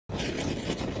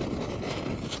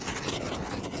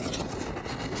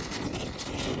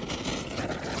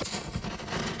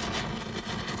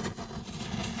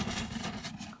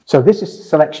So this is the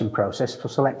selection process for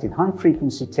selecting high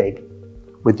frequency TIG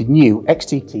with the new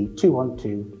XTT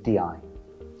 212 DI.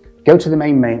 Go to the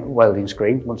main welding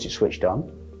screen once it's switched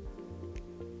on.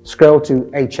 Scroll to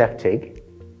HF TIG.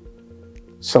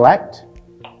 Select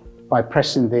by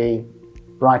pressing the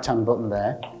right hand button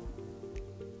there.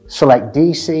 Select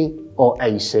DC or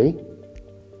AC.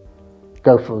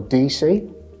 Go for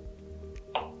DC.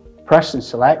 Press and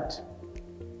select.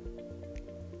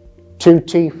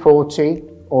 2T, 4T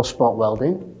or spot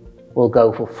welding. We'll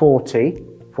go for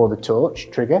 4T for the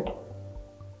torch trigger.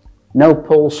 No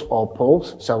pulse or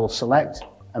pulse, so we'll select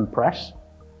and press.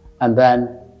 And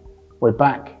then we're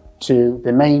back to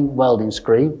the main welding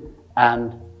screen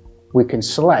and we can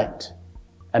select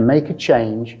and make a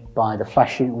change by the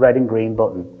flashing red and green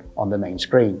button on the main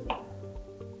screen.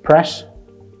 Press.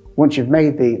 Once you've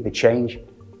made the change,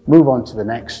 move on to the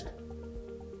next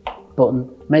button,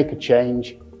 make a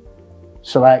change,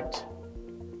 select,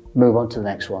 move on to the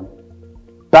next one.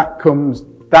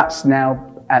 That's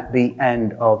now at the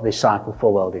end of the cycle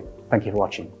for welding. Thank you for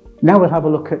watching. Now we'll have a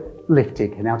look at lift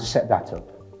TIG and how to set that up.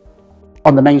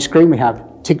 On the main screen we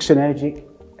have TIG Synergic,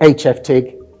 HF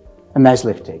TIG, and there's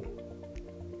lift TIG.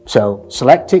 So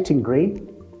select it in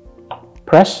green,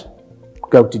 press,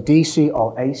 go to DC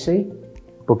or AC,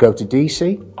 we'll go to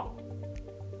DC,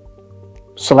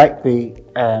 select the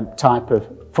type of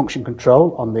function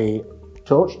control on the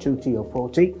torch, 2T or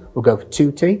 4T, we'll go for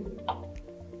 2T.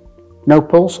 No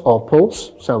pulse or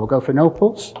pulse, so we'll go for no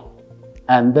pulse.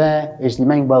 And there is the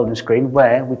main welding screen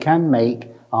where we can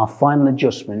make our final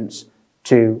adjustments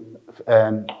to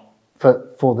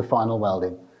for the final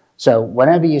welding. So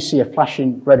whenever you see a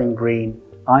flashing red and green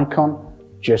icon,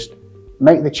 just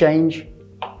make the change,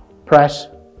 press,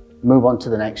 move on to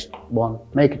the next one,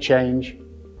 make a change,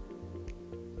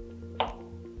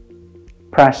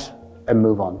 press and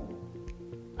move on.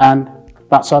 And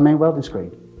that's our main welding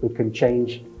screen. We can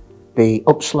change the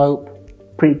upslope,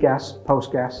 pre-gas,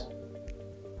 post-gas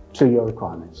to your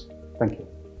requirements. Thank you.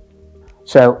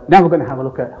 So now we're going to have a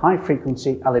look at high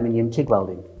frequency aluminium TIG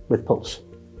welding with pulse.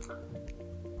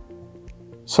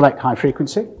 Select high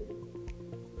frequency,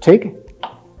 TIG,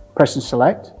 press and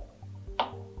select,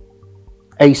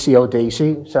 AC or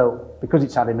DC, so because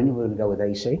it's aluminium we're going to go with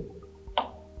AC.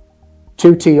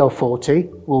 2T or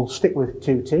 4T, we'll stick with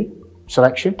 2T,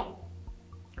 selection.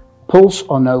 Pulse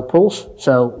or no pulse,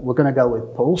 so we're going to go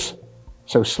with pulse,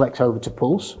 so select over to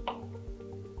pulse.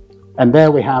 And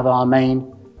there we have our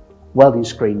main welding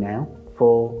screen now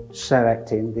for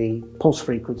selecting the pulse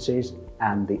frequencies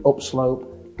and the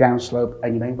upslope, downslope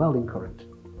and your main welding current.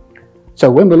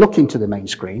 So when we're looking to the main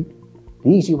screen, the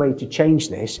easy way to change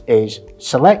this is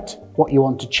select what you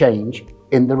want to change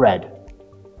in the red.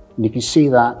 And you can see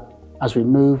that as we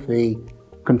move the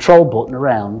control button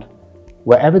around,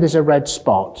 wherever there's a red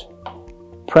spot,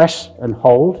 press and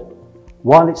hold.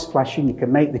 While it's flashing, you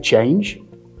can make the change.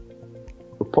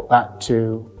 We'll put that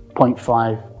to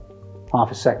 0.5,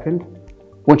 half a second.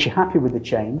 Once you're happy with the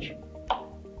change,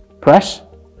 press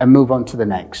and move on to the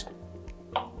next.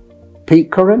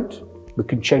 Peak current, we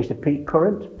can change the peak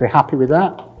current. If you're happy with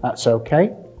that, that's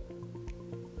okay.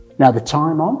 Now the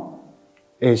time on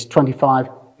is 25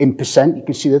 in percent. You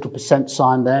can see the little percent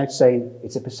sign there saying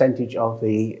it's a percentage of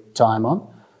the time on.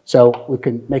 So we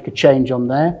can make a change on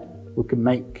there. We can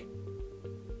make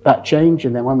that change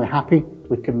and then when we're happy,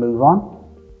 we can move on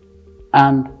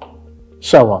and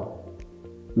so on.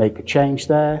 Make a change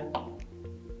there.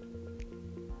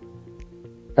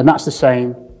 And that's the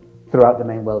same throughout the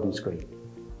main welding screen.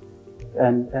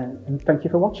 And thank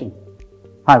you for watching.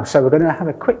 Hi, so we're going to have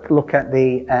a quick look at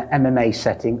the MMA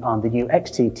setting on the new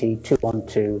XTT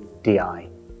 212 DI.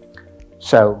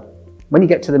 So when you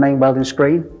get to the main welding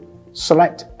screen,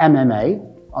 select MMA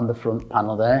on the front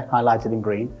panel there, highlighted in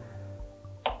green.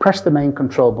 Press the main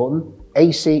control button,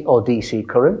 AC or DC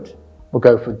current. We'll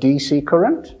go for DC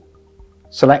current.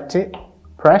 Select it,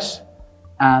 press,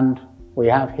 and we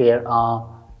have here our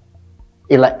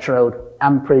electrode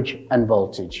amperage and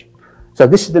voltage. So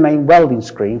this is the main welding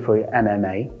screen for your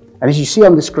MMA. And as you see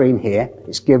on the screen here,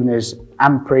 it's given us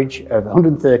amperage of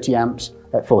 130 amps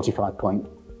at 45 point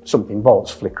something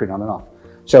volts flickering on and off.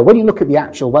 So when you look at the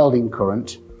actual welding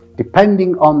current,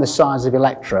 depending on the size of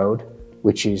electrode,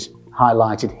 which is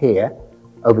highlighted here,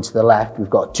 over to the left, we've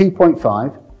got 2.5,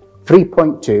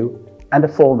 3.2 and a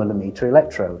 4mm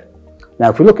electrode. Now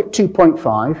if we look at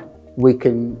 2.5, we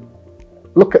can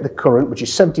look at the current, which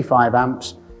is 75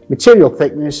 amps, material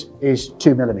thickness is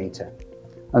 2mm.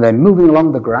 And then moving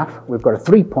along the graph, we've got a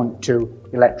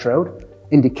 3.2 electrode,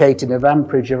 indicating an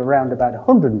amperage of around about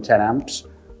 110 amps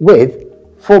with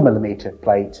 4mm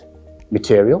plate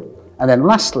material. And then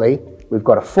lastly, we've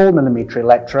got a 4mm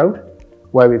electrode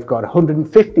where we've got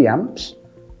 150 amps,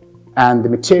 and the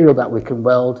material that we can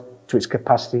weld to its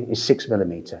capacity is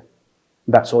 6mm.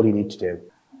 That's all you need to do.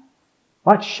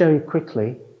 I'd like to show you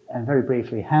quickly and very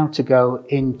briefly how to go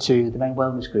into the main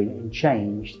welding screen and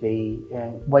change the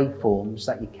waveforms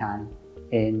that you can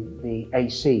in the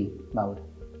AC mode.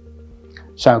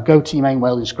 So go to your main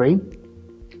welding screen,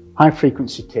 high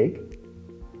frequency TIG,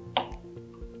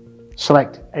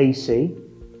 select AC,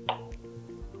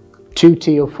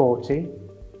 2T or 4T,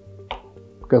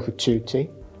 go for 2T,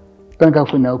 going to go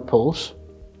for no pulse,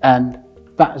 and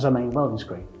that is our main welding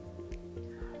screen.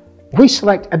 If we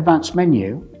select advanced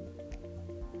menu,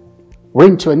 we're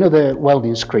into another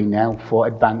welding screen now for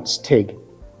advanced TIG.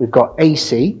 We've got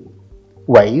AC,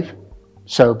 wave,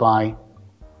 so by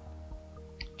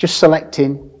just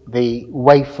selecting the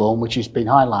waveform which has been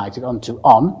highlighted onto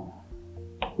on,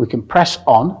 we can press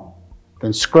on,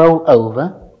 then scroll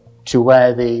over to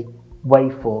where the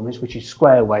waveform is, which is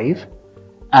square wave,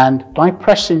 and by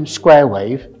pressing square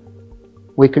wave,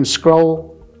 we can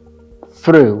scroll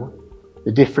through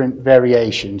the different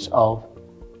variations of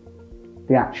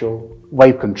the actual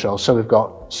wave control. So we've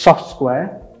got soft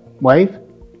square wave,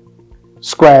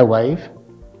 square wave,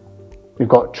 we've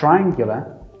got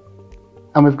triangular,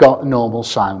 and we've got a normal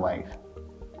sine wave.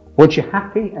 Once you're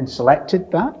happy and selected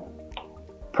that,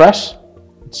 press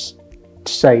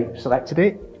to say selected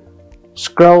it,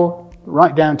 scroll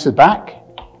right down to the back,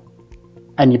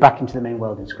 and you're back into the main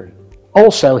welding screen.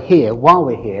 Also here, while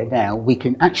we're here now, we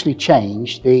can actually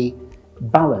change the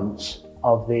balance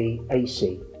of the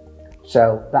AC.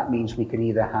 So that means we can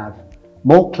either have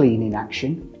more cleaning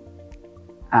action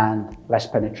and less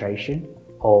penetration,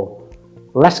 or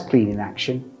less cleaning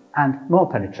action and more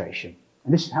penetration.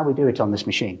 And this is how we do it on this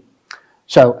machine.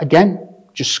 So again,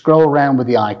 just scroll around with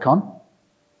the icon,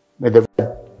 with the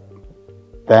red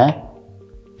there,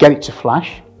 get it to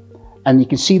flash, and you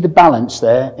can see the balance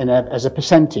there as a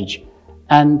percentage.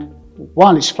 And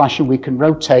while it's flashing, we can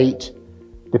rotate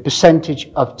the percentage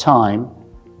of time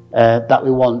that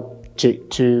we want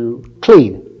to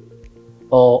clean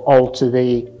or alter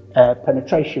the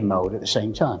penetration mode at the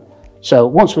same time. So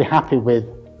once we're happy with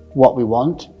what we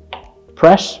want,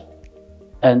 press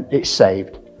and it's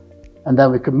saved. And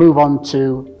then we can move on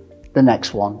to the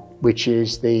next one, which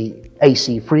is the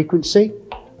AC frequency.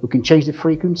 We can change the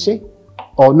frequency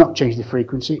or not change the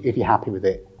frequency if you're happy with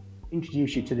it.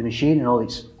 Introduce you to the machine and all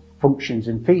its functions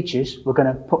and features. We're going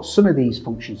to put some of these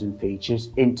functions and features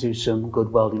into some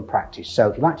good welding practice. So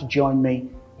if you'd like to join me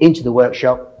into the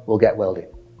workshop, we'll get welding.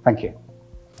 Thank you.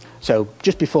 So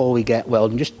just before we get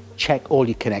welding, just check all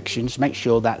your connections. Make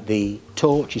sure that the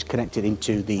torch is connected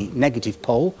into the negative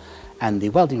pole and the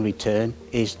welding return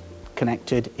is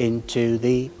connected into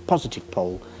the positive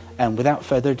pole. And without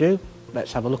further ado,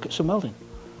 let's have a look at some welding.